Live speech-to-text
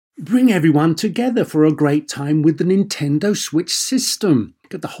Bring everyone together for a great time with the Nintendo Switch system.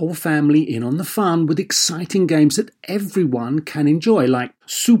 Get the whole family in on the fun with exciting games that everyone can enjoy, like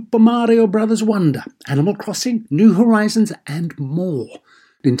Super Mario Bros. Wonder, Animal Crossing, New Horizons, and more.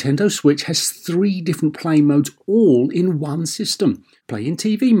 Nintendo Switch has 3 different play modes all in one system. Play in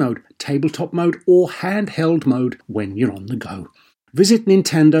TV mode, tabletop mode, or handheld mode when you're on the go. Visit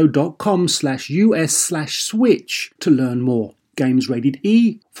nintendo.com/US/Switch to learn more. Games rated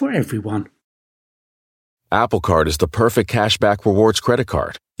E for everyone. Apple Card is the perfect cashback rewards credit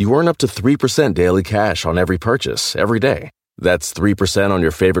card. You earn up to 3% daily cash on every purchase, every day. That's 3% on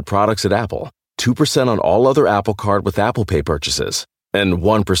your favorite products at Apple, 2% on all other Apple Card with Apple Pay purchases, and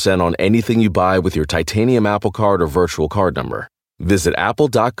 1% on anything you buy with your titanium Apple Card or virtual card number. Visit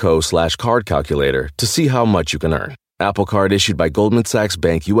apple.co/card calculator to see how much you can earn. Apple Card issued by Goldman Sachs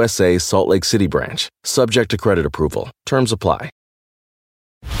Bank USA, Salt Lake City branch. Subject to credit approval. Terms apply.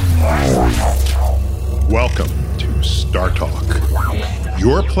 Welcome to Star Talk,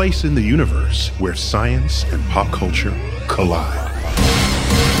 your place in the universe where science and pop culture collide.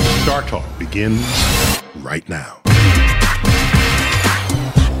 Star Talk begins right now.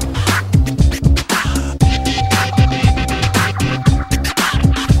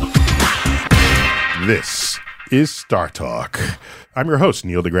 This is Star Talk. I'm your host,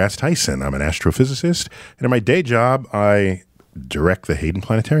 Neil deGrasse Tyson. I'm an astrophysicist, and in my day job, I direct the Hayden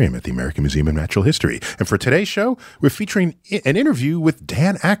Planetarium at the American Museum of Natural History. And for today's show, we're featuring an interview with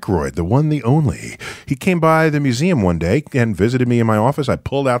Dan Aykroyd, the one, the only. He came by the museum one day and visited me in my office. I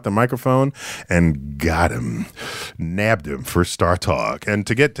pulled out the microphone and got him, nabbed him for Star Talk. And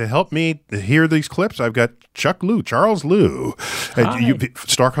to help me hear these clips, I've got Chuck Liu, Charles Liu.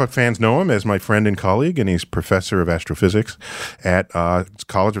 Star Talk fans know him as my friend and colleague, and he's professor of astrophysics at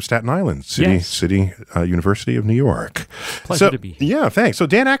College of Staten Island, City University of New York. Pleasure to be here. Yeah, thanks. So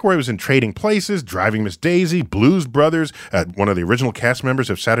Dan Aykroyd was in Trading Places, Driving Miss Daisy, Blues Brothers, one of the original cast members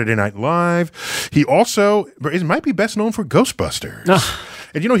of Saturday Night Live. He also might be best known for Ghostbusters.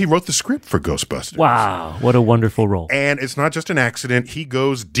 And he wrote the script for Ghostbusters. Wow, what a wonderful role. And it's not just an accident. He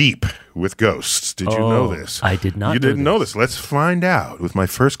goes deep with ghosts. Did you know this? I did not. You didn't know this. Let's find out with my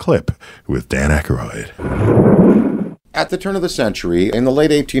first clip with Dan Aykroyd. At the turn of the century, in the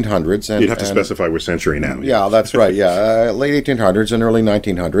late 1800s... You'd have to specify which century now. Yeah, that's right, yeah. Late 1800s and early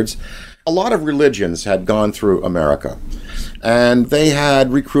 1900s, a lot of religions had gone through America. And they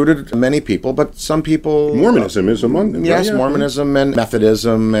had recruited many people, but some people... Mormonism is among them. Yes, right? Mormonism and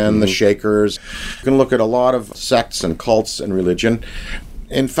Methodism and the Shakers. You can look at a lot of sects and cults and religion.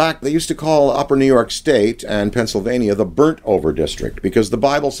 In fact, they used to call Upper New York State and Pennsylvania the burnt-over district because the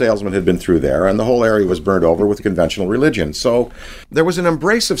Bible salesman had been through there and the whole area was burnt over with conventional religion. So there was an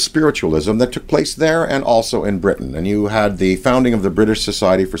embrace of spiritualism that took place there and also in Britain. And you had the founding of the British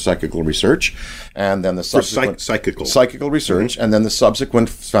Society for Psychical Research and then the subsequent... Psychical Research, and then the subsequent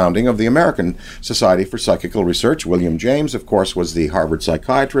founding of the American Society for Psychical Research. William James, of course, was the Harvard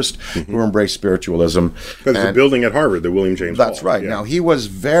psychiatrist who embraced spiritualism. There's a building at Harvard, the William James That's Hall. right. Yeah. Now, he was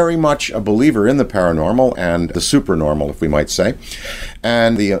very much a believer in the paranormal and the supernormal, if we might say.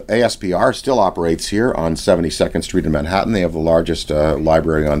 And the ASPR still operates here on 72nd Street in Manhattan. They have the largest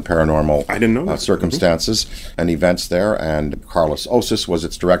library on paranormal I didn't know that. Circumstances and events there. And Carlos Osis was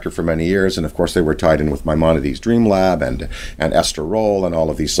its director for many years. And, of course, they were tied in with Maimonides' Dream Lab and Esther Roll and all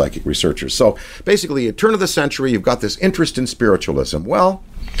of these psychic researchers. So, basically, at the turn of the century, you've got this interest in spiritualism. Well,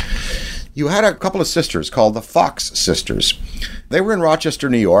 you had a couple of sisters called the Fox sisters. They were in Rochester,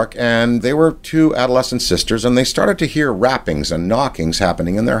 New York, and they were 2 adolescent sisters, and they started to hear rappings and knockings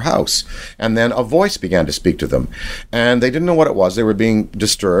happening in their house. And then a voice began to speak to them. And they didn't know what it was. They were being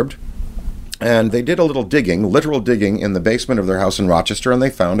disturbed. And they did a little digging, literal digging, in the basement of their house in Rochester, and they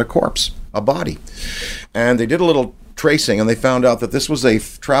found a corpse, a body. And they did a little tracing, and they found out that this was a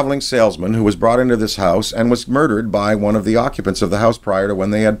traveling salesman who was brought into this house and was murdered by one of the occupants of the house prior to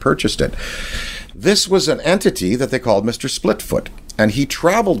when they had purchased it. This was an entity that they called Mr. Splitfoot, and he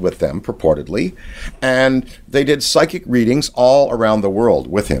traveled with them, purportedly, and they did psychic readings all around the world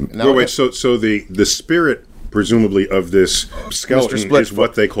with him. Now, so the spirit presumably of this skeleton is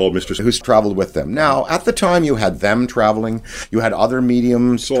what they called Mr. Who's traveled with them. Now, at the time, you had them traveling. You had other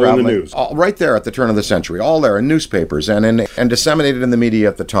mediums traveling. In the news. Right there at the turn of the century. All there in newspapers and disseminated in the media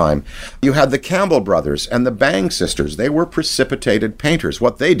at the time. You had the Campbell brothers and the Bang sisters. They were precipitated painters.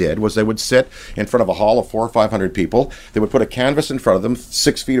 What they did was they would sit in front of a hall of 400 or 500 people. They would put a canvas in front of them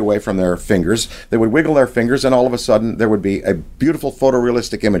 6 feet away from their fingers. They would wiggle their fingers, and all of a sudden there would be a beautiful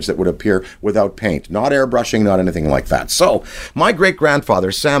photorealistic image that would appear without paint. Not airbrushing anything, not anything like that. So, my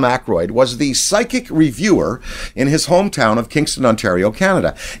great-grandfather, Sam Aykroyd, was the psychic reviewer in his hometown of Kingston, Ontario,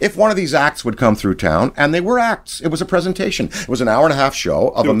 Canada. If one of these acts would come through town, and they were acts, it was a presentation. It was an hour-and-a-half show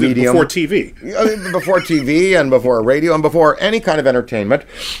of a medium. Before TV. Before TV and before radio and before any kind of entertainment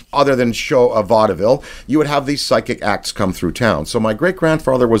other than show of vaudeville, you would have these psychic acts come through town. So my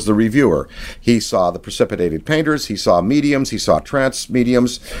great-grandfather was the reviewer. He saw the precipitated painters, he saw mediums, he saw trance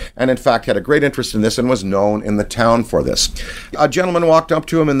mediums, and in fact had a great interest in this and was known in the town for this. A gentleman walked up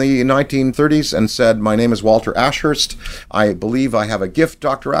to him in the 1930s and said, "My name is Walter Ashurst. I believe I have a gift,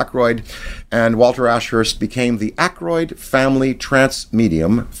 Dr. Aykroyd." And Walter Ashurst became the Aykroyd family trance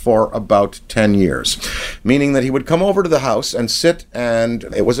medium for about 10 years, meaning that he would come over to the house and sit, and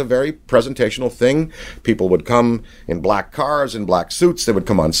it was a very presentational thing. People would come in black cars, in black suits. They would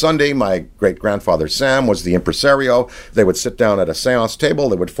come on Sunday. My great-grandfather Sam was the impresario. They would sit down at a seance table.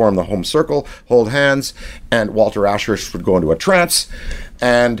 They would form the home circle, hold hands, and Walter Ashurst would go into a trance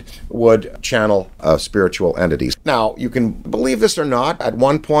and would channel spiritual entities. Now, you can believe this or not, at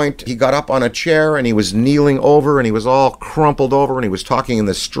one point he got up on a chair and he was kneeling over and he was all crumpled over and he was talking in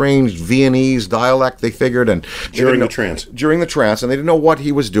this strange Viennese dialect, they figured. And During the trance, and they didn't know what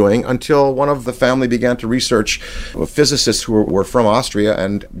he was doing until one of the family began to research physicists who were from Austria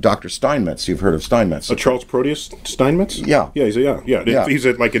and Dr. Steinmetz. You've heard of Steinmetz. Charles Proteus Steinmetz? Yeah. He's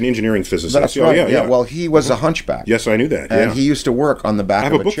like an engineering physicist. That's right. Yeah. Well, he was a hunchback. Yes, I knew that. And he used to work on the back I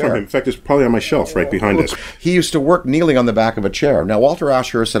have of a book chair. from him. In fact, it's probably on my shelf right behind us. He used to work kneeling on the back of a chair. Now, Walter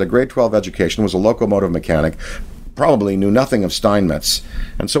Ashurst had a grade 12 education, was a locomotive mechanic, probably knew nothing of Steinmetz.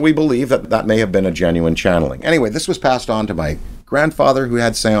 And so we believe that may have been a genuine channeling. Anyway, this was passed on to my grandfather, who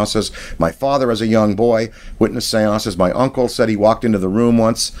had seances. My father, as a young boy, witnessed seances. My uncle said he walked into the room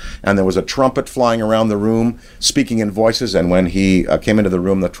once and there was a trumpet flying around the room, speaking in voices, and when he came into the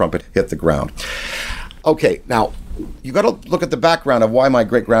room, the trumpet hit the ground. Okay, now, you got to look at the background of why my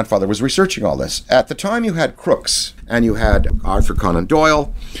great-grandfather was researching all this. At the time, you had Crooks, and you had Arthur Conan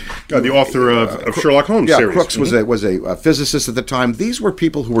Doyle. The author of Sherlock Holmes series. Yeah, Crooks was a physicist at the time. These were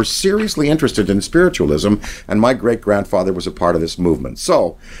people who were seriously interested in spiritualism, and my great-grandfather was a part of this movement.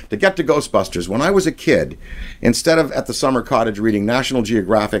 So, to get to Ghostbusters, when I was a kid, instead of at the summer cottage reading National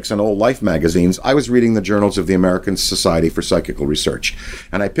Geographics and old Life magazines, I was reading the journals of the American Society for Psychical Research.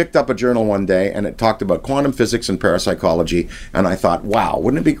 And I picked up a journal one day, and it talked about quantum physics and parapsychology, and I thought, wow,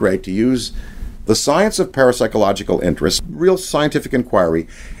 wouldn't it be great to use the science of parapsychological interest, real scientific inquiry,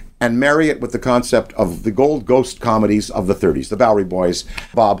 and marry it with the concept of the gold ghost comedies of the 30s, the Bowery Boys,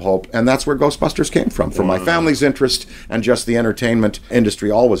 Bob Hope, and that's where Ghostbusters came from my family's interest and just the entertainment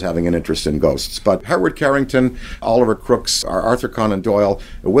industry always having an interest in ghosts. But Hereward Carrington, Oliver Crooks, Arthur Conan Doyle,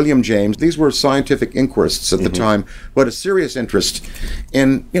 William James, these were scientific inquirists at the time, but a serious interest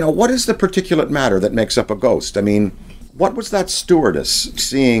in, what is the particulate matter that makes up a ghost? I mean, what was that stewardess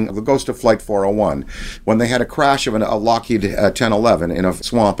seeing the ghost of Flight 401 when they had a crash of a Lockheed 1011 in a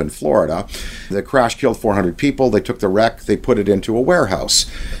swamp in Florida? The crash killed 400 people. They took the wreck, they put it into a warehouse.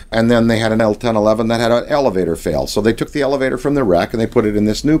 And then they had an L-1011 that had an elevator fail. So they took the elevator from the wreck and they put it in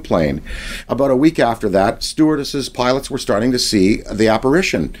this new plane. About a week after that, stewardesses, pilots were starting to see the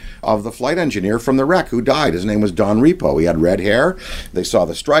apparition of the flight engineer from the wreck who died. His name was Don Repo. He had red hair. They saw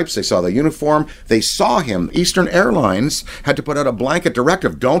the stripes. They saw the uniform. They saw him. Eastern Airlines had to put out a blanket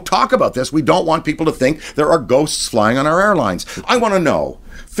directive. Don't talk about this. We don't want people to think there are ghosts flying on our airlines. I want to know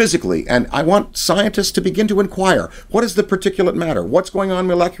physically, and I want scientists to begin to inquire, what is the particulate matter? What's going on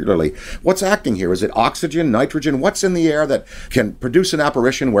molecularly? What's acting here? Is it oxygen, nitrogen? What's in the air that can produce an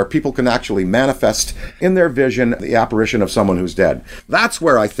apparition where people can actually manifest in their vision the apparition of someone who's dead? That's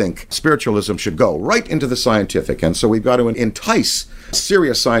where I think spiritualism should go, right into the scientific. And so we've got to entice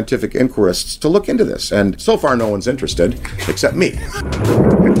serious scientific inquirists to look into this. And so far, no one's interested, except me.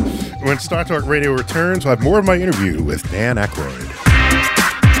 When Star Talk Radio returns, we'll have more of my interview with Dan Aykroyd.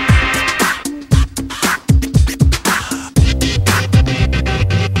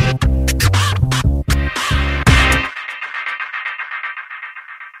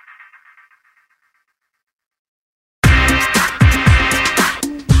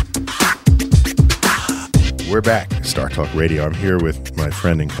 We're back, Star Talk Radio. I'm here with my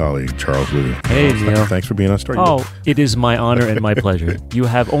friend and colleague, Charles Liu. Hey, Neil. Thanks for being on Star. Oh, it is my honor and my pleasure. You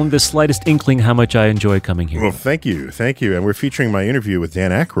have only the slightest inkling how much I enjoy coming here. Well, thank you. And we're featuring my interview with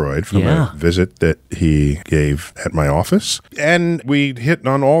Dan Aykroyd from a visit that he gave at my office. And we hit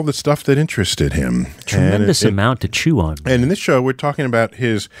on all the stuff that interested him. Tremendous amount to chew on. And in this show, we're talking about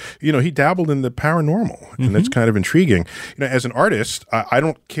his, he dabbled in the paranormal, and that's kind of intriguing. As an artist, I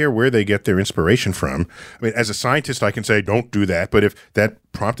don't care where they get their inspiration from. I mean, as a scientist, scientist, I can say, don't do that. But if that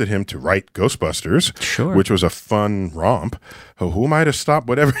prompted him to write Ghostbusters, Sure. which was a fun romp, who am I to stop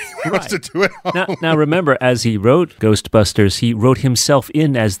whatever he wants to do at home? Now, remember, as he wrote Ghostbusters, he wrote himself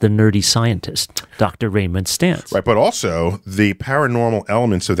in as the nerdy scientist, Dr. Raymond Stantz. Right, but also the paranormal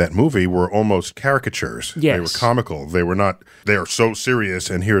elements of that movie were almost caricatures. Yes. They were comical. They were not, they are so serious,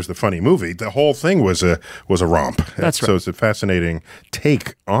 and here's the funny movie. The whole thing was a romp. That's right. So it's a fascinating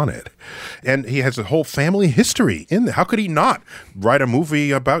take on it. And he has a whole family history in there. How could he not write a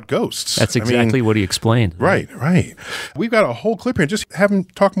movie about ghosts? That's exactly what he explained. Right. We've got a whole clip here. Just have him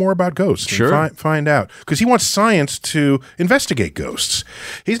talk more about ghosts. Sure. And find out. Because he wants science to investigate ghosts.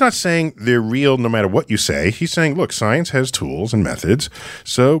 He's not saying they're real no matter what you say. He's saying, look, science has tools and methods,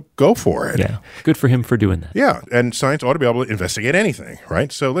 so go for it. Yeah. Good for him for doing that. Yeah, and science ought to be able to investigate anything,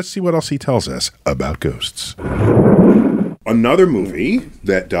 right? So let's see what else he tells us about ghosts. Another movie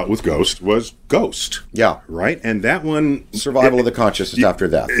that dealt with ghosts was Ghost. Yeah. Right? And that one... Survival of the consciousness after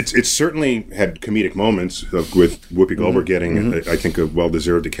death. It certainly had comedic moments with Whoopi Goldberg getting, I think, a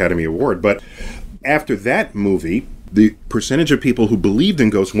well-deserved Academy Award. But after that movie, the percentage of people who believed in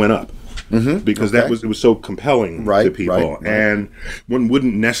ghosts went up. Because it was so compelling to people. Right. And one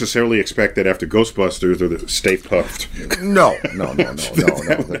wouldn't necessarily expect that after Ghostbusters or the Stay Puft. No.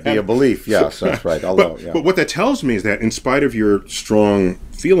 That'd be a belief. Yes, that's right. But what that tells me is that in spite of your strong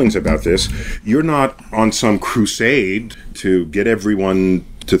feelings about this, you're not on some crusade to get everyone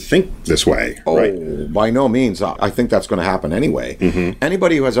to think this way, right? By no means. I think that's going to happen anyway.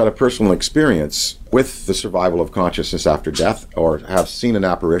 Anybody who has had a personal experience with the survival of consciousness after death, or have seen an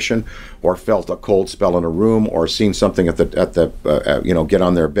apparition, or felt a cold spell in a room, or seen something at the get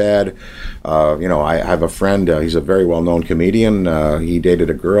on their bed. I have a friend. He's a very well-known comedian. He dated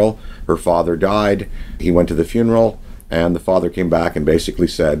a girl. Her father died. He went to the funeral. And the father came back and basically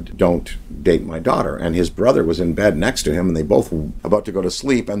said, don't date my daughter. And his brother was in bed next to him, and they both were about to go to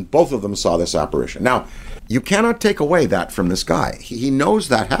sleep, and both of them saw this apparition. Now, you cannot take away that from this guy. He knows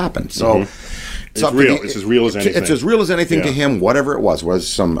that happened. So it's real. It's as real as anything. It's as real as anything to him, whatever it was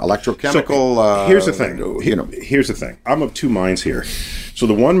some electrochemical... So, here's the thing. Here's the thing. I'm of two minds here. So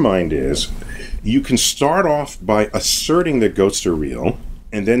the one mind is, you can start off by asserting that ghosts are real,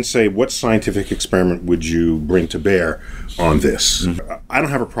 and then say, what scientific experiment would you bring to bear on this? I don't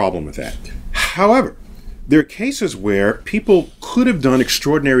have a problem with that. However, there are cases where people could have done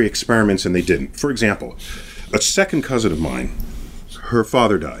extraordinary experiments and they didn't. For example, a second cousin of mine, her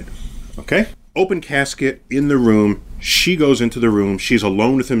father died. Okay? Open casket in the room. She goes into the room. She's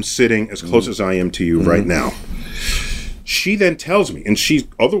alone with him, sitting as close as I am to you right now. She then tells me, and she's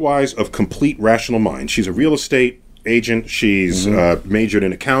otherwise of complete rational mind. She's a real estate agent. She's majored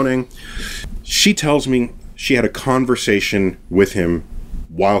in accounting. She tells me she had a conversation with him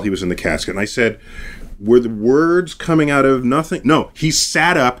while he was in the casket. And I said, were the words coming out of nothing? No, he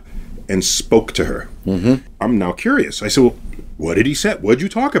sat up and spoke to her. I'm now curious. I said, well, what did he say? What did you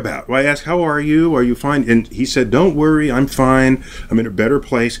talk about? Well, I asked, how are you? Are you fine? And he said, don't worry, I'm fine. I'm in a better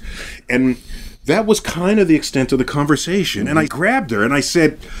place. And that was kind of the extent of the conversation. And I grabbed her and I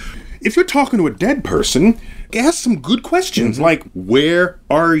said, if you're talking to a dead person, ask some good questions like, where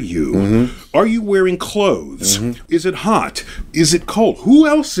are you? Are you wearing clothes? Is it hot? Is it cold? Who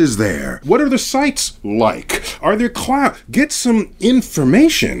else is there? What are the sights like? Are there clouds? Get some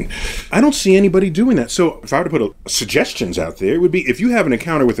information. I don't see anybody doing that. So if I were to put suggestions out there, it would be, if you have an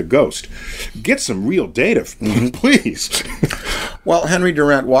encounter with a ghost, get some real data, please. Well, Henry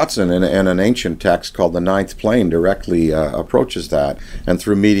Durant Watson, in an ancient text called The Ninth Plane, directly approaches that. And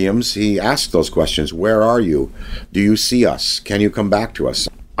through mediums, he asks those questions. Where are you? Do you see us? Can you come back to us?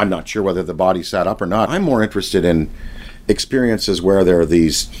 I'm not sure whether the body sat up or not. I'm more interested in experiences where there are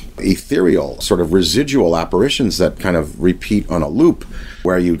these ethereal, sort of residual apparitions that kind of repeat on a loop,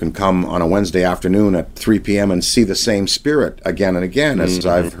 where you can come on a Wednesday afternoon at 3 p.m. and see the same spirit again and again, as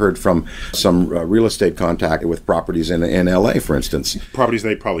I've heard from some real estate contact with properties in L.A., for instance. Properties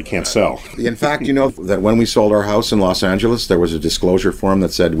they probably can't sell. In fact, you know that when we sold our house in Los Angeles, there was a disclosure form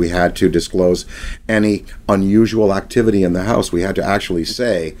that said we had to disclose any unusual activity in the house. We had to actually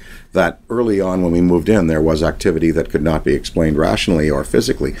say that early on when we moved in, there was activity that could not be explained rationally or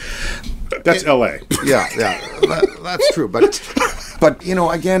physically. That's L.A. Yeah, that's true. But, you know,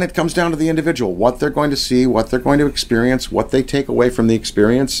 again, it comes down to the individual, what they're going to see, what they're going to experience, what they take away from the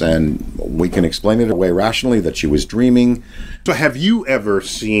experience, and we can explain it away rationally that she was dreaming. So have you ever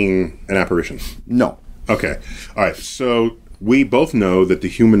seen an apparition? No. Okay. All right. So we both know that the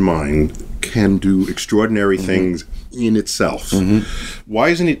human mind can do extraordinary things in itself. Why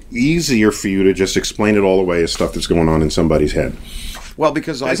isn't it easier for you to just explain it all away as stuff that's going on in somebody's head? Well,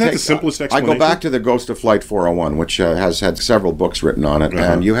 because Is that the simplest I explanation? go back to the Ghost of Flight 401, which has had several books written on it,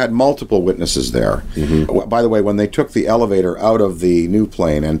 and you had multiple witnesses there. By the way, when they took the elevator out of the new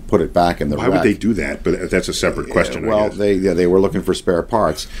plane and put it back in the Why wreck, would they do that? But that's a separate question. well, I guess. they were looking for spare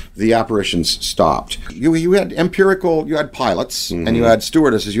parts. The apparitions stopped. You had you had pilots, and you had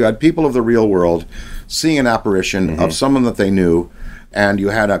stewardesses, you had people of the real world seeing an apparition of someone that they knew, and you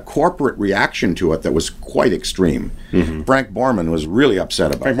had a corporate reaction to it that was quite extreme. Frank Borman was really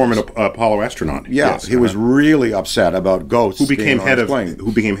upset about Frank Borman, Apollo astronaut. Yeah, Yes, he was really upset about ghosts. who became being on head his of plane.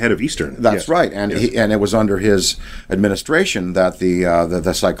 who became head of Eastern. That's Yes. right, and and it was under his administration that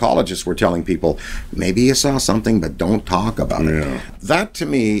the psychologists were telling people, maybe you saw something, but don't talk about it. That to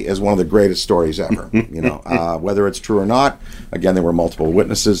me is one of the greatest stories ever. Whether it's true or not, again, there were multiple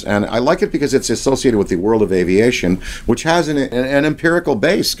witnesses, and I like it because it's associated with the world of aviation, which has an empirical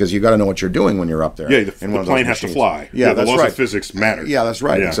base, because you got to know what you're doing when you're up there. Yeah, the plane has to fly. Yeah, the that's laws right. of physics matter. Yeah, that's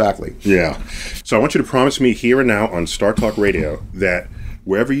right. Exactly. Yeah. So I want you to promise me here and now on Star Talk Radio that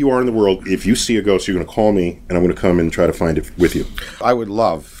wherever you are in the world, if you see a ghost, you're going to call me, and I'm going to come and try to find it with you. I would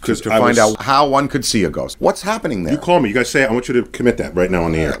love to find out how one could see a ghost. What's happening there? You call me. You guys say, I want you to commit that right now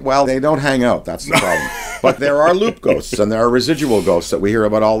on the air. Well, they don't hang out. That's the problem. But there are loop ghosts, and there are residual ghosts that we hear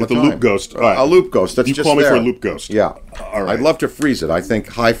about all the The time. loop ghost. All right. A loop ghost. That's You just call me there. for a loop ghost. Yeah. All right. I'd love to freeze it. I think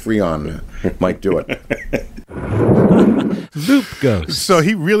high freon might do it. Loop ghost. So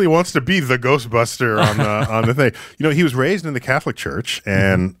he really wants to be the Ghostbuster on the thing. He was raised in the Catholic Church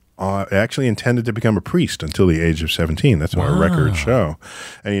and actually intended to become a priest until the age of 17. That's what our records show.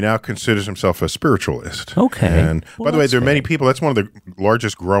 And he now considers himself a spiritualist. Okay. And Well, by the way, that's there are many fair. people. That's one of the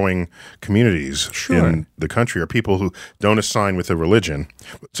largest growing communities in the country are people who don't assign with a religion.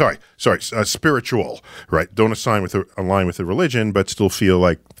 Spiritual, right? Don't align with a religion, but still feel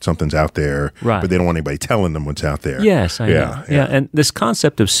like something's out there. Right. But they don't want anybody telling them what's out there. Yes, I know. Yeah, and this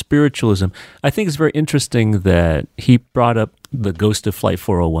concept of spiritualism, I think it's very interesting that he brought up the Ghost of Flight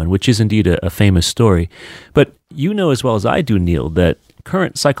 401, which is indeed a famous story. But you know as well as I do, Neil, that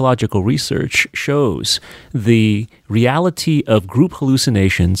current psychological research shows the reality of group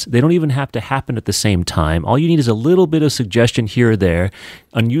hallucinations. They don't even have to happen at the same time. All you need is a little bit of suggestion here or there.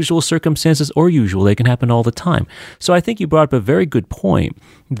 Unusual circumstances or usual, they can happen all the time. So I think you brought up a very good point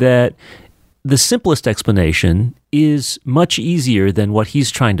that the simplest explanation is much easier than what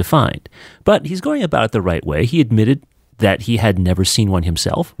he's trying to find. But he's going about it the right way. He admitted that he had never seen one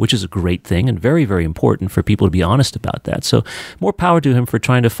himself, which is a great thing and very, very important for people to be honest about that. So more power to him for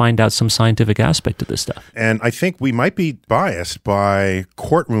trying to find out some scientific aspect of this stuff. And I think we might be biased by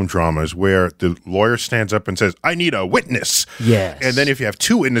courtroom dramas where the lawyer stands up and says, I need a witness. Yes. And then if you have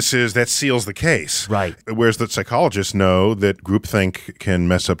two witnesses, that seals the case. Right. Whereas the psychologists know that groupthink can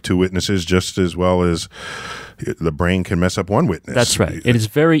mess up two witnesses just as well as the brain can mess up one witness. That's right. It is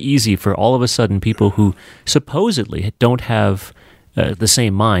very easy for all of a sudden people who supposedly don't have the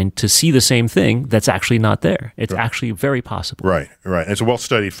same mind to see the same thing that's actually not there. It's actually very possible. Right. And it's a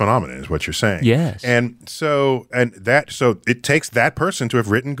well-studied phenomenon is what you're saying. Yes. So it takes that person to have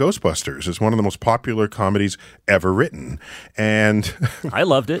written Ghostbusters. It's one of the most popular comedies ever written. And I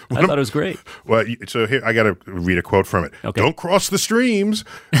loved it. I thought it was great. well, so here I got to read a quote from it. Okay. Don't cross the streams.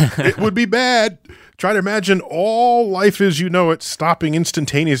 It would be bad. Try to imagine all life as you know it stopping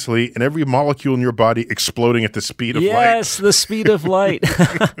instantaneously and every molecule in your body exploding at the speed of light. Yes, the speed of light.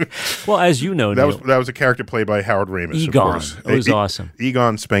 Well, as you know, Neil, That was a character played by Howard Ramis, Egon. of course. It was awesome.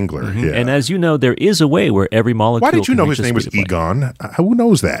 Egon Spengler, yeah. And as you know, there is a way where every molecule. Why did you can know reach his the name was speed of light. Egon? Who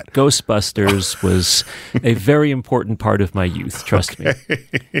knows that? Ghostbusters was a very important part of my youth, trust me.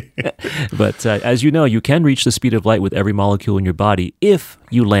 But as you know, you can reach the speed of light with every molecule in your body if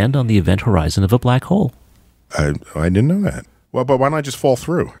you land on the event horizon of a black hole. I didn't know that. Well, but why not just fall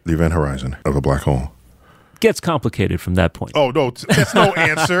through the event horizon of a black hole? Gets complicated from that point. Oh, no, that's no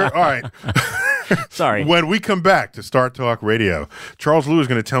answer. All right. Sorry. When we come back to Star Talk Radio, Charles Liu is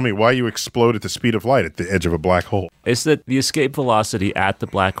going to tell me why you explode at the speed of light at the edge of a black hole. It's that the escape velocity at the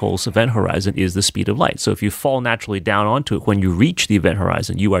black hole's event horizon is the speed of light. So if you fall naturally down onto it, when you reach the event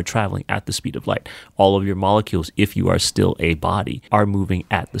horizon, you are traveling at the speed of light. All of your molecules, if you are still a body, are moving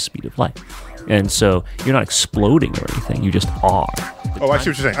at the speed of light. And so you're not exploding or anything, you just are. Oh, I see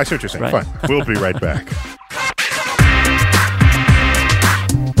what you're saying. Right. Fine. We'll be right back.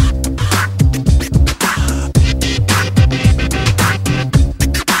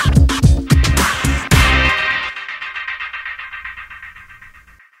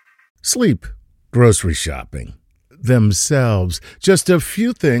 Sleep, grocery shopping, themselves, just a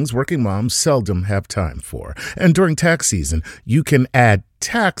few things working moms seldom have time for. And during tax season, you can add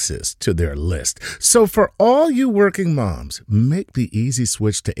taxes to their list. So for all you working moms, make the easy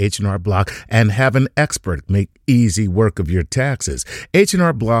switch to H&R Block and have an expert make easy work of your taxes.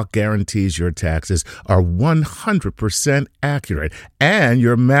 H&R Block guarantees your taxes are 100% accurate and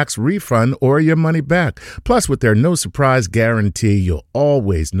your max refund or your money back. Plus, with their no surprise guarantee, you'll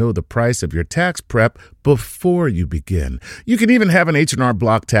always know the price of your tax prep before you begin. You can even have an H&R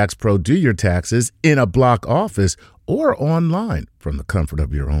Block Tax Pro do your taxes in a Block office or online from the comfort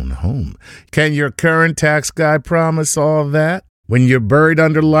of your own home. Can your current tax guy promise all that? When you're buried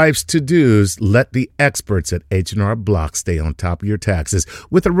under life's to-dos, let the experts at H&R Block stay on top of your taxes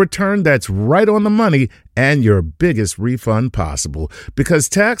with a return that's right on the money and your biggest refund possible. Because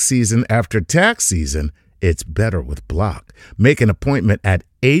tax season after tax season, it's better with Block. Make an appointment at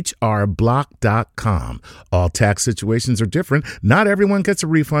hrblock.com. All tax situations are different. Not everyone gets a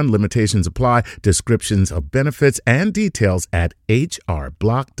refund. Limitations apply. Descriptions of benefits and details at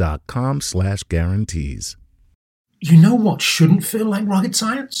hrblock.com/guarantees. You know what shouldn't feel like rocket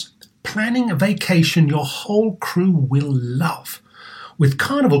science? Planning a vacation your whole crew will love. With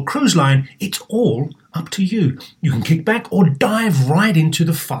Carnival Cruise Line, it's all up to you. You can kick back or dive right into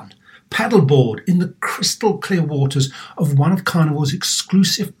the fun. Paddleboard in the crystal clear waters of one of Carnival's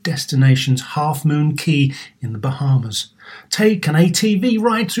exclusive destinations, Half Moon Cay in the Bahamas. Take an ATV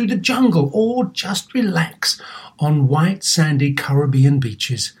ride through the jungle or just relax on white sandy Caribbean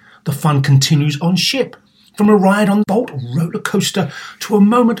beaches. The fun continues on ship, from a ride on the Bolt roller coaster to a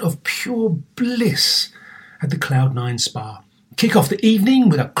moment of pure bliss at the Cloud9 Spa. Kick off the evening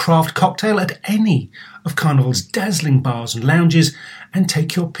with a craft cocktail at any of Carnival's dazzling bars and lounges, and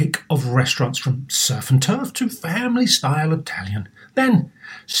take your pick of restaurants from surf and turf to family-style Italian. Then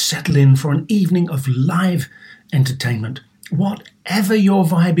settle in for an evening of live entertainment. Whatever your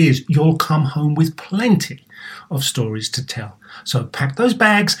vibe is, you'll come home with plenty of stories to tell. So pack those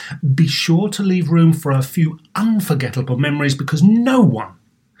bags, be sure to leave room for a few unforgettable memories, because no one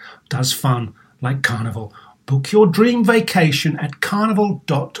does fun like Carnival. Book your dream vacation at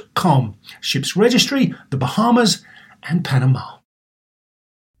carnival.com. Ships registry, the Bahamas and Panama.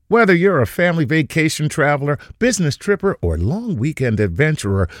 Whether you're a family vacation traveler, business tripper, or long weekend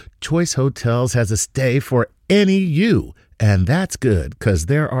adventurer, Choice Hotels has a stay for any you. And that's good, because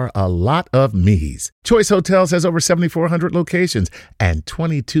there are a lot of me's. Choice Hotels has over 7,400 locations and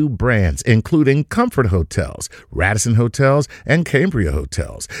 22 brands, including Comfort Hotels, Radisson Hotels, and Cambria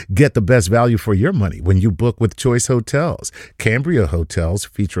Hotels. Get the best value for your money when you book with Choice Hotels. Cambria Hotels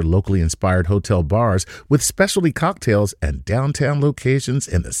feature locally inspired hotel bars with specialty cocktails and downtown locations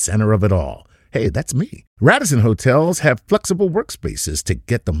in the center of it all. Hey, that's me. Radisson Hotels have flexible workspaces to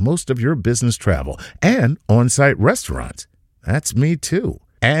get the most of your business travel and on-site restaurants. That's me too.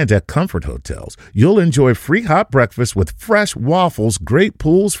 And at Comfort Hotels, you'll enjoy free hot breakfast with fresh waffles, great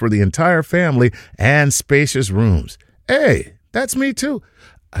pools for the entire family, and spacious rooms. Hey, that's me too.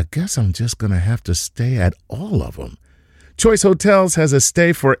 I guess I'm just going to have to stay at all of them. Choice Hotels has a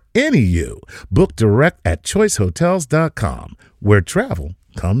stay for any you. Book direct at choicehotels.com, where travel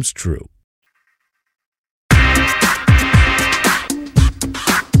comes true.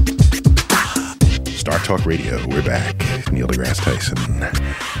 Star Talk Radio, we're back. Neil deGrasse Tyson.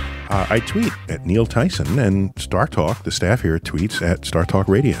 I tweet at Neil Tyson, and Star Talk, the staff here, tweets at Star Talk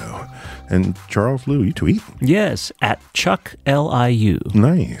Radio. And Charles Liu, you tweet? Yes, at Chuck Liu.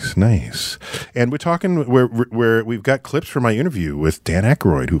 Nice. And we're talking, we've got clips from my interview with Dan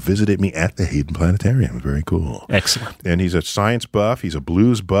Aykroyd, who visited me at the Hayden Planetarium. Very cool. Excellent. And he's a science buff, he's a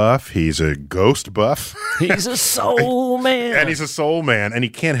blues buff, he's a ghost buff. He's a soul man. And he's a soul man, and he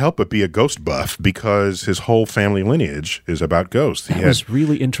can't help but be a ghost buff because his whole family lineage is about ghosts. That was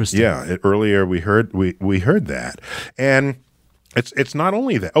really interesting. Yeah, earlier we heard that. And it's not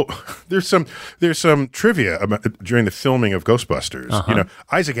only that. Oh, there's some trivia about during the filming of Ghostbusters. Uh-huh. You know,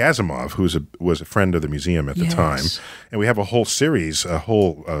 Isaac Asimov, who was a friend of the museum at the time, and we have a whole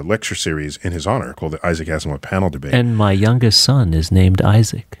lecture series in his honor called the Isaac Asimov Panel Debate. And my youngest son is named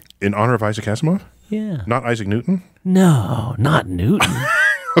Isaac. In honor of Isaac Asimov? Yeah. Not Isaac Newton? No, not Newton.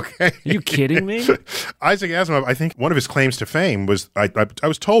 Okay. Are you kidding me? Isaac Asimov, I think one of his claims to fame was, I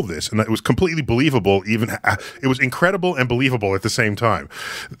was told this, and it was completely believable, it was incredible and believable at the same time,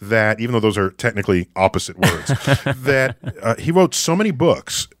 that even though those are technically opposite words, that he wrote so many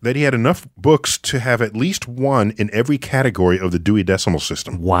books that he had enough books to have at least one in every category of the Dewey Decimal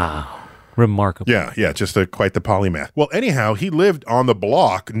System. Wow. Remarkable. Yeah, just quite the polymath. Well, anyhow, he lived on the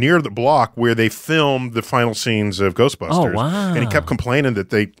block, near the block where they filmed the final scenes of Ghostbusters. Oh, wow. And he kept complaining that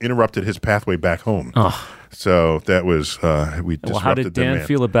they interrupted his pathway back home. Oh. So that was, we disrupted Well, how did Dan man.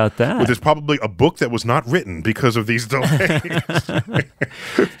 feel about that? Well, there's probably a book that was not written because of these delays.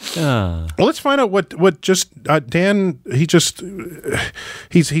 Well, let's find out what Dan,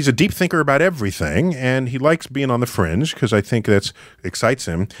 he's a deep thinker about everything, and he likes being on the fringe because I think that excites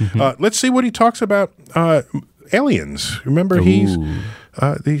him. Mm-hmm. Let's see what he talks about aliens. Remember,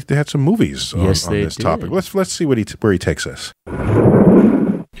 they had some movies on this topic. Let's see where he takes us.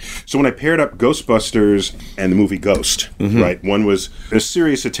 So when I paired up Ghostbusters and the movie Ghost, right? One was a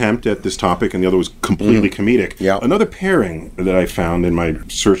serious attempt at this topic, and the other was completely comedic. Yeah. Another pairing that I found in my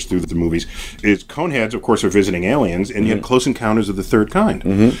search through the movies is Coneheads, of course, are visiting aliens, and you had Close Encounters of the Third Kind.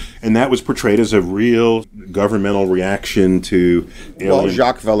 And that was portrayed as a real governmental reaction to aliens. Well,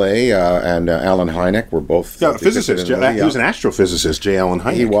 Jacques Vallée and Alan Hynek were both... physicists. He was an astrophysicist, J. Alan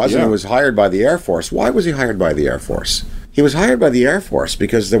Hynek. He was, and he was hired by the Air Force. Why was he hired by the Air Force? He was hired by the Air Force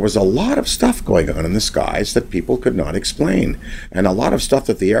because there was a lot of stuff going on in the skies that people could not explain, and a lot of stuff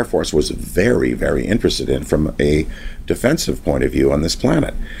that the Air Force was very, very interested in from a defensive point of view on this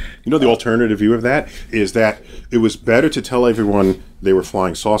planet. You know, the alternative view of that is that it was better to tell everyone they were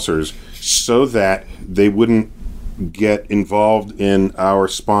flying saucers so that they wouldn't get involved in our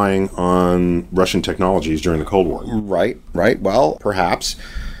spying on Russian technologies during the Cold War. Right. Well, perhaps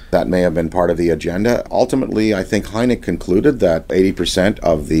that may have been part of the agenda. Ultimately, I think Hynek concluded that 80%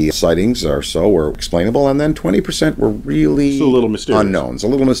 of the sightings or so were explainable, and then 20% were really a little mysterious. Unknowns, a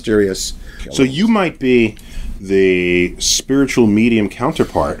little mysterious. So you might be the spiritual medium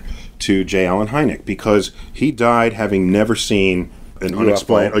counterpart to J. Allen Hynek, because he died having never seen an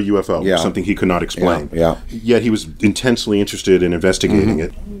unexplained UFO, something he could not explain. Yet he was intensely interested in investigating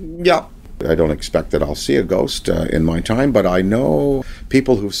it. Yeah. I don't expect that I'll see a ghost in my time, but I know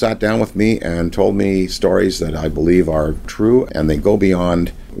people who've sat down with me and told me stories that I believe are true, and they go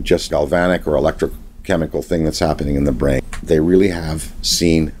beyond just galvanic or electrochemical thing that's happening in the brain. They really have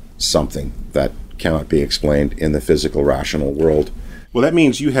seen something that cannot be explained in the physical, rational world. Well, that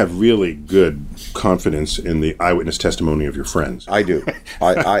means you have really good confidence in the eyewitness testimony of your friends. I do.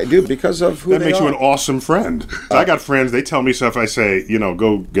 I do, because of who that they makes are. you an awesome friend. I got friends, they tell me stuff, I say,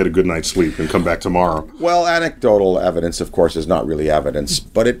 go get a good night's sleep and come back tomorrow. Well, anecdotal evidence, of course, is not really evidence,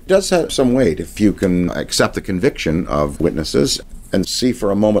 but it does have some weight if you can accept the conviction of witnesses and see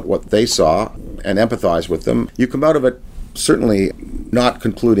for a moment what they saw and empathize with them. You come out of it certainly not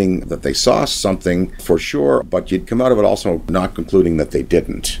concluding that they saw something for sure, but you'd come out of it also not concluding that they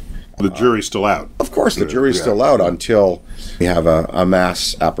didn't. The jury's still out. Of course, the jury's still out until we have a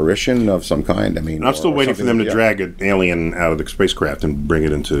mass apparition of some kind. I mean, I'm still waiting for them to drag an alien out of the spacecraft and bring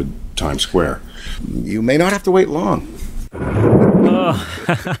it into Times Square. You may not have to wait long.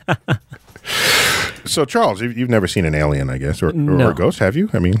 So, Charles, you've never seen an alien, I guess, or a ghost, have you?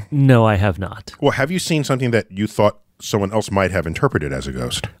 I mean, no, I have not. Well, have you seen something that you thought someone else might have interpreted as a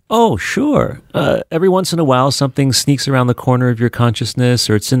ghost? Oh, sure. Every once in a while, something sneaks around the corner of your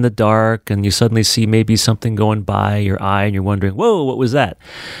consciousness, or it's in the dark, and you suddenly see maybe something going by your eye, and you're wondering, whoa, what was that?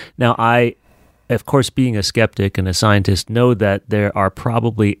 Now, I, of course, being a skeptic and a scientist, know that there are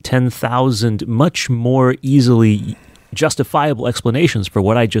probably 10,000 much more easily justifiable explanations for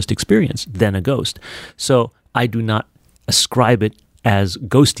what I just experienced than a ghost. So I do not ascribe it as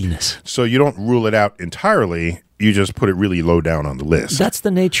ghostiness. So you don't rule it out entirely. You just put it really low down on the list. That's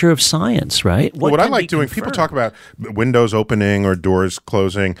the nature of science, right? What I like doing, people talk about windows opening or doors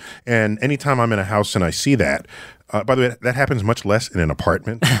closing, and anytime I'm in a house and I see that, by the way, that happens much less in an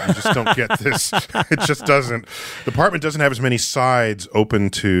apartment. You just don't get this. It just doesn't. The apartment doesn't have as many sides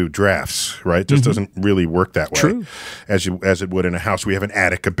open to drafts, right? It just doesn't really work that way. True. As it would in a house. We have an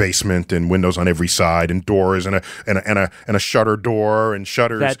attic, a basement, and windows on every side, and doors, and a shutter door, and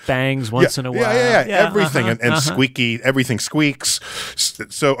shutters that bangs once in a while. Yeah. Everything and squeaky. Everything squeaks.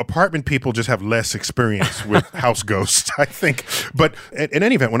 So apartment people just have less experience with house ghosts, I think. But in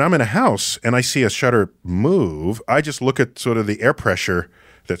any event, when I'm in a house and I see a shutter move, I just look at sort of the air pressure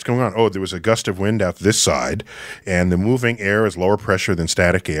that's going on. Oh, there was a gust of wind out this side, and the moving air is lower pressure than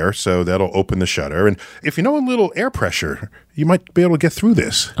static air, so that'll open the shutter. And if you know a little air pressure, you might be able to get through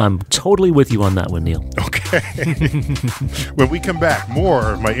this. I'm totally with you on that one, Neil. Okay. When we come back,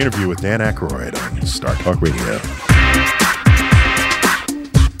 more of my interview with Dan Aykroyd on Star Talk Radio.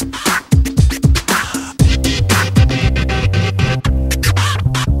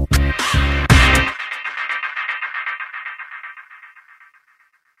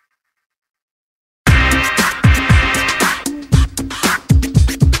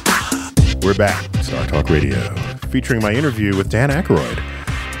 We're back, Star Talk Radio, featuring my interview with Dan Aykroyd.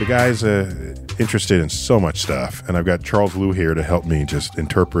 The guy's interested in so much stuff, and I've got Charles Liu here to help me just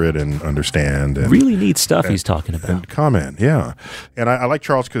interpret and understand. And, really neat stuff he's talking about. And comment, yeah. And I like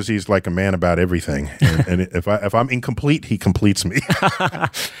Charles because he's like a man about everything. And if I'm incomplete, he completes me.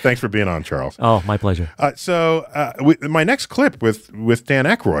 Thanks for being on, Charles. Oh, my pleasure. My next clip with Dan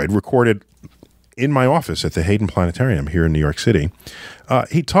Aykroyd, recorded in my office at the Hayden Planetarium here in New York City,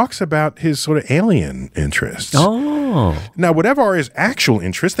 he talks about his sort of alien interests. Oh. Now, whatever are his actual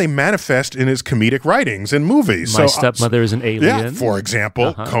interests, they manifest in his comedic writings and movies. My stepmother is an alien. Yeah, for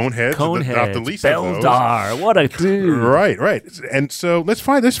example, Coneheads, not the least of those. Beldar, what a dude. Right. And so let's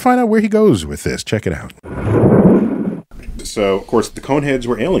find out where he goes with this. Check it out. So, of course, the Coneheads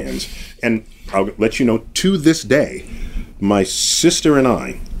were aliens. And I'll let you know, to this day, my sister and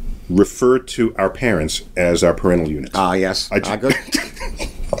I refer to our parents as our parental units. Yes. Good.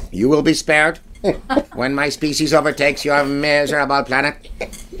 You will be spared when my species overtakes your miserable planet.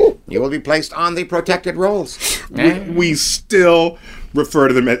 You will be placed on the protected rolls. We still refer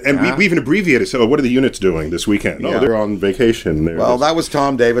to them, and we even abbreviate it. So, what are the units doing this weekend? Oh, they're on vacation. That was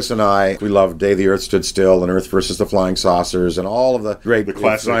Tom Davis and I. We loved Day the Earth Stood Still and Earth versus the Flying Saucers and all of the great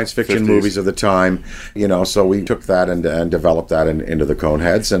science fiction 50s movies of the time. So we took that and developed that into the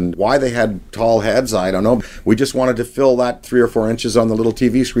Coneheads. And why they had tall heads, I don't know. We just wanted to fill that 3 or 4 inches on the little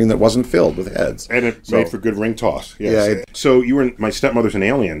TV screen that wasn't filled with heads. And it made for good ring toss. Yes. Yeah. So you were my stepmother's an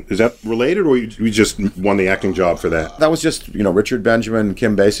alien. Is that related, or you just won the acting job for that? That was just, Richard Benjamin and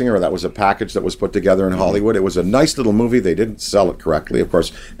Kim Basinger. That was a package that was put together in Hollywood. It was a nice little movie. They didn't sell it correctly. Of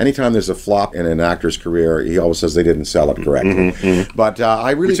course, anytime there's a flop in an actor's career, he always says they didn't sell it correctly. But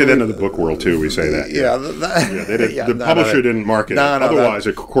I really... We say that in the book world, too. We say that. The publisher didn't market it. Otherwise,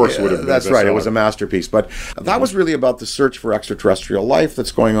 of course, would have been That's right. It was a masterpiece. But that was really about the search for extraterrestrial life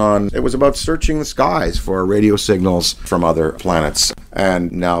that's going on. It was about searching the skies for radio signals from other planets.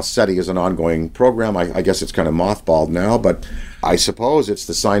 And now SETI is an ongoing program. I guess it's kind of mothballed now, but I suppose it's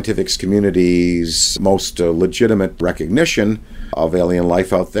the scientific community's most legitimate recognition of alien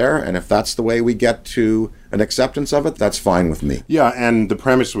life out there. And if that's the way we get to an acceptance of it, that's fine with me. Yeah, and the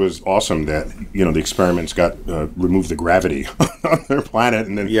premise was awesome that, the experiments got removed the gravity on their planet,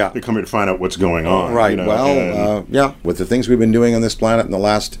 and then they come here to find out what's going on. Right. With the things we've been doing on this planet in the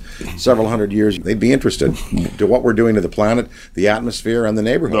last several hundred years, they'd be interested to what we're doing to the planet, the atmosphere, and the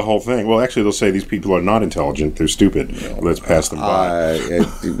neighborhood. The whole thing. Well, actually, they'll say these people are not intelligent. They're stupid. Let's pass them by.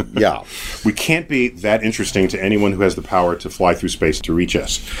 We can't be that interesting to anyone who has the power to fly through space to reach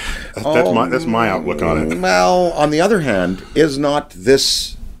us. That's my outlook on it. Well, on the other hand, is not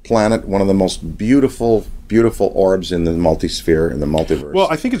this planet one of the most beautiful orbs in the multisphere, in the multiverse? Well,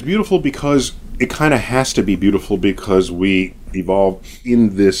 I think it's beautiful because it kind of has to be beautiful because we evolved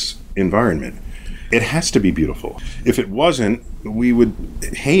in this environment. It has to be beautiful. If it wasn't, we would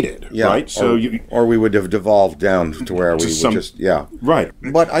hate it, right? Or we would have devolved down to where we would just, Right.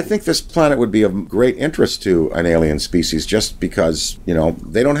 But I think this planet would be of great interest to an alien species just because,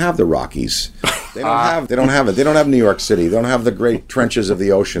 they don't have the Rockies. They don't have New York City. They don't have the great trenches of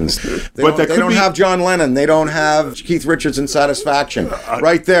the oceans. They don't have John Lennon. They don't have Keith Richards in Satisfaction.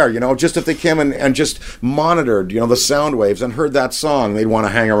 Right there, just if they came and just monitored, the sound waves and heard that song, they'd want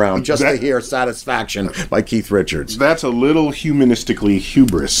to hang around just to hear Satisfaction by Keith Richards. That's a little humanistically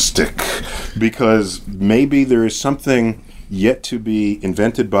hubristic, because maybe there is something yet to be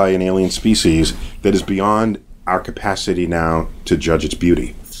invented by an alien species that is beyond our capacity now to judge its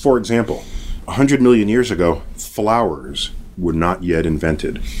beauty. For example, 100 million years ago, flowers were not yet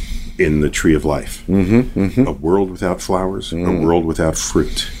invented in the tree of life. A world without flowers, a world without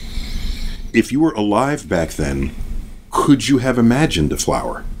fruit. If you were alive back then, could you have imagined a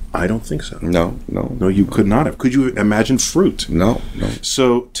flower? I don't think so. No, you could not have. Could you imagine fruit? No.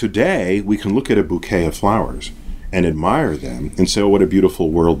 So today, we can look at a bouquet of flowers and admire them and say, oh, what a beautiful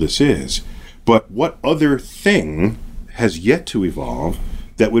world this is. But what other thing has yet to evolve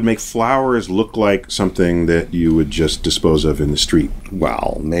that would make flowers look like something that you would just dispose of in the street?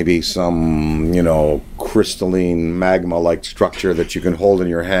 Well, maybe some, crystalline magma-like structure that you can hold in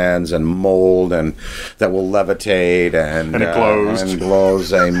your hands and mold, and that will levitate and it glows. And glows.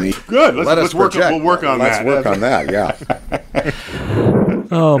 Good. Let's work. We'll work on that. Let's work on that. Yeah.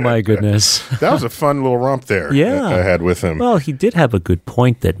 Oh my goodness. That was a fun little romp there. Yeah. I had with him. Well, he did have a good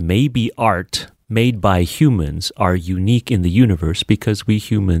point that maybe art made by humans are unique in the universe because we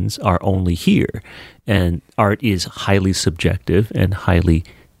humans are only here, and art is highly subjective and highly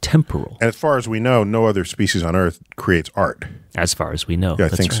temporal. And as far as we know, no other species on Earth creates art. As far as we know. Yeah, I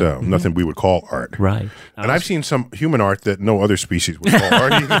think so. Nothing we would call art. Right. And I've seen some human art that no other species would call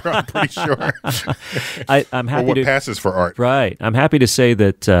art either, I'm pretty sure. I'm happy or what passes for art. Right. I'm happy to say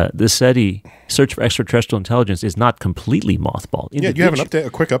that the SETI, Search for Extraterrestrial Intelligence, is not completely mothballed. Yeah, do you have a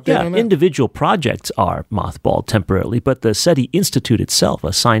quick update on that? Individual projects are mothballed temporarily, but the SETI Institute itself,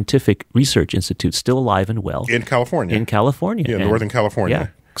 a scientific research institute, still alive and well. In California. Yeah, Northern California. Yeah.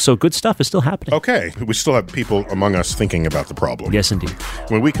 So good stuff is still happening. Okay. We still have people among us thinking about the problem. Yes, indeed.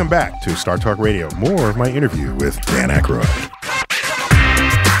 When we come back to Star Talk Radio, more of my interview with Dan Aykroyd.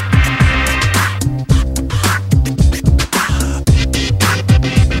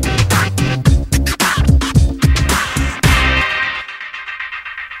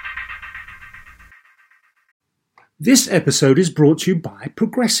 This episode is brought to you by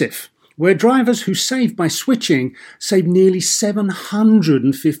Progressive, where drivers who save by switching save nearly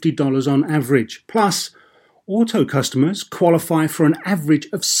 $750 on average. Plus, auto customers qualify for an average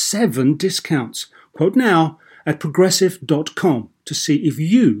of 7 discounts. Quote now at progressive.com to see if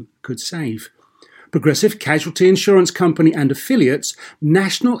you could save. Progressive Casualty Insurance Company and affiliates,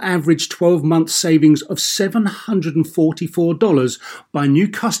 national average 12-month savings of $744 by new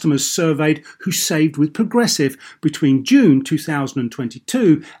customers surveyed who saved with Progressive between June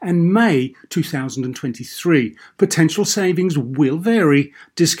 2022 and May 2023. Potential savings will vary.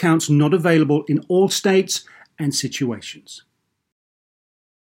 Discounts not available in all states and situations.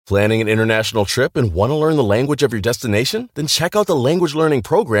 Planning an international trip and want to learn the language of your destination? Then check out the language learning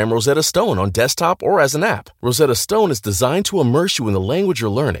program Rosetta Stone on desktop or as an app. Rosetta Stone is designed to immerse you in the language you're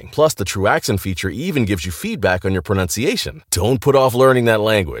learning. Plus, the True Accent feature even gives you feedback on your pronunciation. Don't put off learning that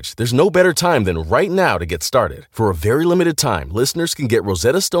language. There's no better time than right now to get started. For a very limited time, listeners can get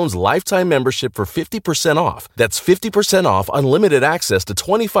Rosetta Stone's lifetime membership for 50% off. That's 50% off unlimited access to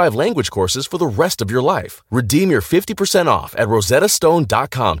 25 language courses for the rest of your life. Redeem your 50% off at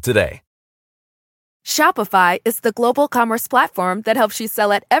rosettastone.com today. Shopify is the global commerce platform that helps you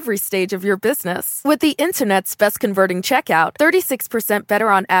sell at every stage of your business. With the internet's best converting checkout, 36% better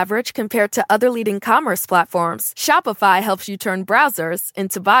on average compared to other leading commerce platforms, Shopify helps you turn browsers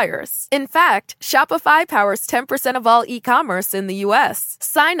into buyers. In fact, Shopify powers 10% of all e-commerce in the U.S.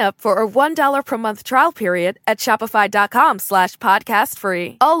 Sign up for a $1 per month trial period at shopify.com/podcast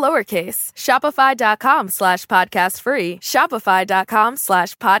free. All lowercase, shopify.com/podcast free,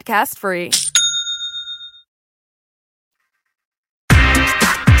 shopify.com/podcast free.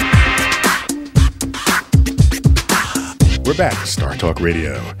 We're back, Star Talk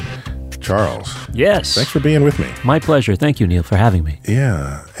Radio. Charles. Yes. Thanks for being with me. My pleasure. Thank you, Neil, for having me.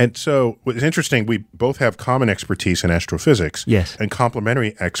 Yeah. And so what's interesting, we both have common expertise in astrophysics. Yes. And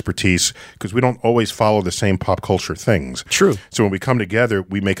complementary expertise because we don't always follow the same pop culture things. True. So when we come together,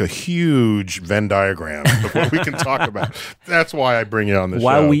 we make a huge Venn diagram of what we can talk about. That's why I bring you on the show.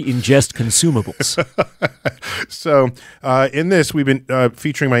 While we ingest consumables. So in this, we've been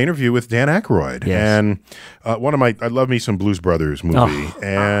featuring my interview with Dan Aykroyd. Yes. And I love me some Blues Brothers movie.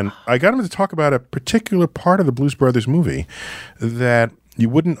 And I got him to talk about a particular part of the Blues Brothers movie that you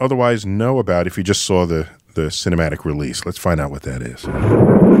wouldn't otherwise know about if you just saw the cinematic release. Let's find out what that is.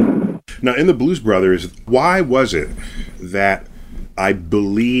 Now, in the Blues Brothers, why was it that I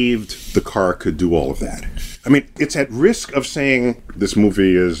believed the car could do all of that? I mean, it's at risk of saying this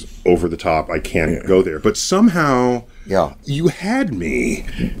movie is over the top, I can't go there. But somehow... Yeah. You had me.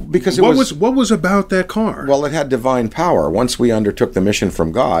 Because what was about that car? Well, it had divine power. Once we undertook the mission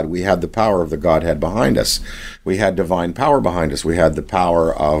from God, we had the power of the Godhead behind us. We had divine power behind us. We had the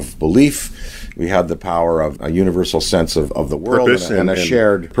power of belief. We had the power of a universal sense of the world and a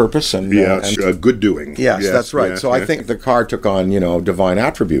shared purpose and good doing. Yes, that's right. So I think the car took on, divine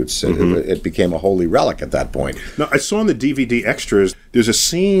attributes. Mm-hmm. It became a holy relic at that point. Now, I saw in the DVD extras, there's a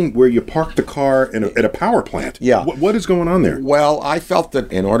scene where you park the car at a power plant. Yeah. What is going on there? Well, I felt that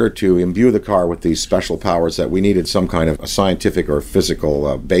in order to imbue the car with these special powers, that we needed some kind of a scientific or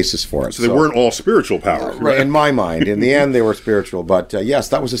physical basis for it. So they weren't all spiritual powers, right? In my mind. In the end, they were spiritual. But yes,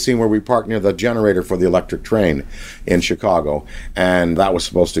 that was a scene where we parked near the generator for the electric train in Chicago, and that was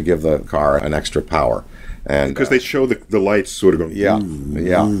supposed to give the car an extra power. And because they show the lights sort of going. Yeah.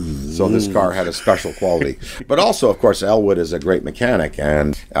 So this car had a special quality. But also, of course, Elwood is a great mechanic,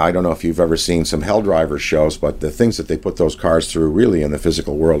 and I don't know if you've ever seen some Helldriver shows, but the things that they put those cars through really in the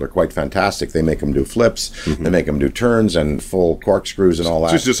physical world are quite fantastic. They make them do flips, they make them do turns and full corkscrews and all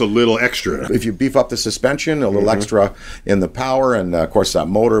that. Just a little extra. If you beef up the suspension, a little extra in the power, and of course that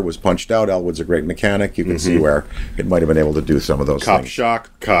motor was punched out. Elwood's a great mechanic. You can see where it might have been able to do some of those things. Cop shock,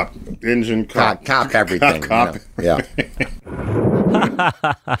 cop engine, cop everything. Cop. Yeah.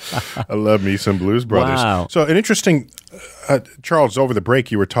 I love me some Blues Brothers. Wow. So an interesting, Charles, over the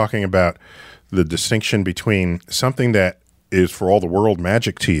break, you were talking about the distinction between something that is for all the world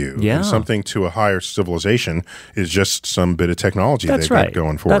magic to you, and something to a higher civilization is just some bit of technology they've got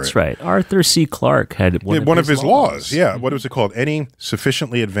going for it. That's right. Arthur C. Clarke had one of his laws. Yeah. What was it called? Any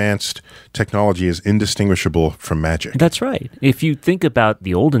sufficiently advanced technology is indistinguishable from magic. That's right. If you think about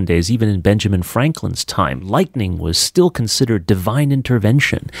the olden days, even in Benjamin Franklin's time, lightning was still considered divine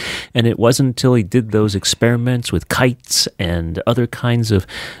intervention. And it wasn't until he did those experiments with kites and other kinds of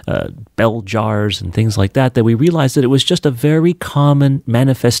bell jars and things like that we realized that it was just a very common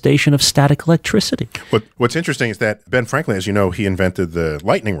manifestation of static electricity. What's interesting is that Ben Franklin, as you know, he invented the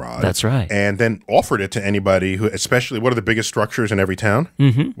lightning rod. That's right. And then offered it to anybody who, especially, what are the biggest structures in every town?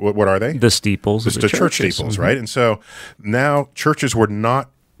 Mm-hmm. What are they? The steeples. The church steeples, right? And so now churches were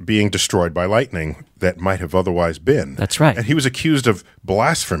not being destroyed by lightning that might have otherwise been. That's right. And he was accused of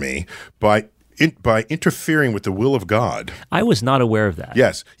blasphemy by interfering with the will of God. I was not aware of that.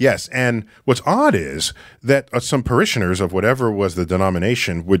 Yes. And what's odd is that some parishioners of whatever was the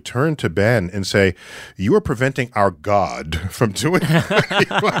denomination would turn to Ben and say, "You are preventing our God from doing what he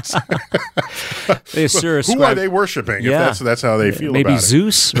was." Who are they worshiping if that's how they feel about it? Maybe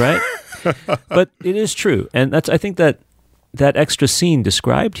Zeus, right? But it is true. And I think that extra scene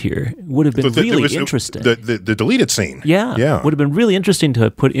described here would have been really interesting. The deleted scene. Yeah. Would have been really interesting to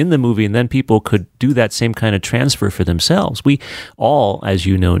have put in the movie, and then people could do that same kind of transfer for themselves. We all, as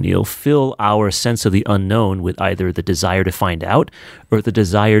you know, Neil, fill our sense of the unknown with either the desire to find out or the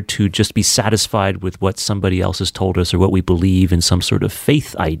desire to just be satisfied with what somebody else has told us or what we believe in some sort of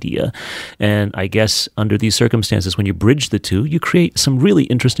faith idea. And I guess under these circumstances, when you bridge the two, you create some really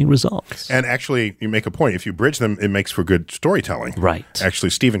interesting results. And actually, you make a point. If you bridge them, it makes for good storytelling. Right. Actually,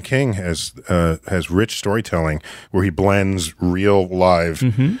 Stephen King has rich storytelling where he blends real live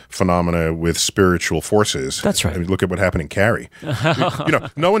phenomena with spiritual forces. That's right. I mean, look at what happened in Carrie.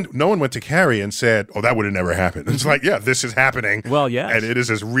 No one went to Carrie and said, "Oh, that would have never happened." It's like, yeah, this is happening. Well, yes. And it is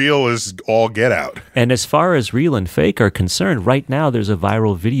as real as all get out. And as far as real and fake are concerned, right now there's a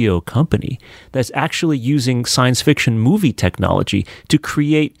viral video company that's actually using science fiction movie technology to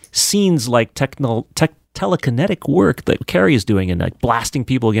create scenes like telekinetic work that Carrie is doing, and like blasting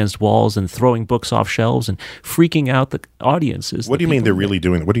people against walls and throwing books off shelves and freaking out the audiences. What do you mean they're really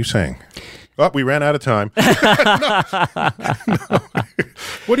doing that? What are you saying? Oh, we ran out of time. No.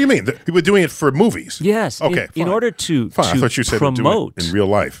 What do you mean? We're doing it for movies? Yes. Okay. In order to I thought you said promote do it in real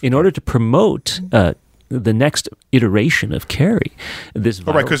life. In order to promote the next iteration of Carrie, this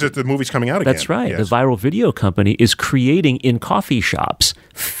viral, right, because the movie's coming out again. That's right. Yes. The viral video company is creating in coffee shops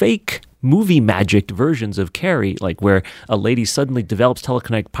fake movie magic versions of Carrie, like where a lady suddenly develops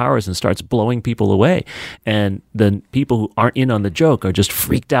telekinetic powers and starts blowing people away. And the people who aren't in on the joke are just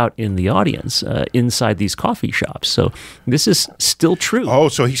freaked out in the audience inside these coffee shops. So this is still true. Oh,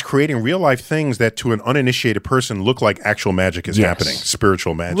 so he's creating real life things that to an uninitiated person look like actual magic is happening,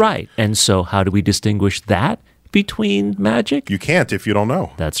 spiritual magic. Right. And so how do we distinguish that between magic? You can't if you don't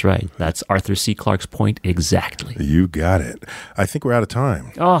know. That's right. That's Arthur C. Clarke's point exactly. You got it. I think we're out of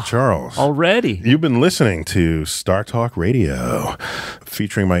time. Oh, Charles. Already? You've been listening to Star Talk Radio,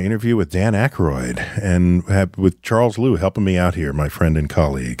 featuring my interview with Dan Aykroyd and with Charles Liu helping me out here, my friend and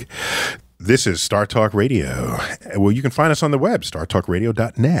colleague. This is Star Talk Radio. Well, you can find us on the web,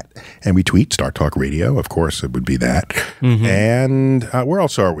 startalkradio.net. And we tweet Star Talk Radio. Of course, it would be that. Mm-hmm. And where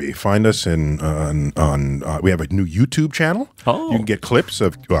else are we? Find us we have a new YouTube channel. Oh. You can get clips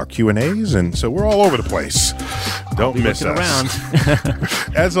of our Q&As. And so we're all over the place. Don't miss us. Around.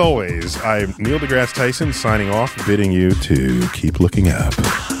 As always, I'm Neil deGrasse Tyson signing off, bidding you to keep looking up.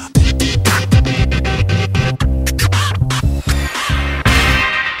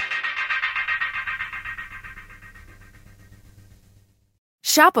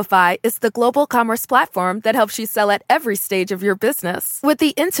 Shopify is the global commerce platform that helps you sell at every stage of your business. With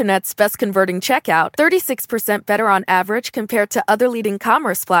the internet's best converting checkout, 36% better on average compared to other leading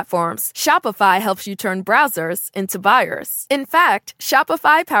commerce platforms, Shopify helps you turn browsers into buyers. In fact,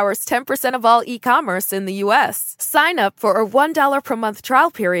 Shopify powers 10% of all e-commerce in the U.S. Sign up for a $1 per month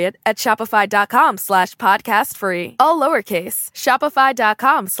trial period at shopify.com/podcastfree. All lowercase,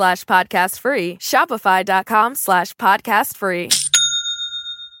 shopify.com/podcastfree, shopify.com/podcastfree.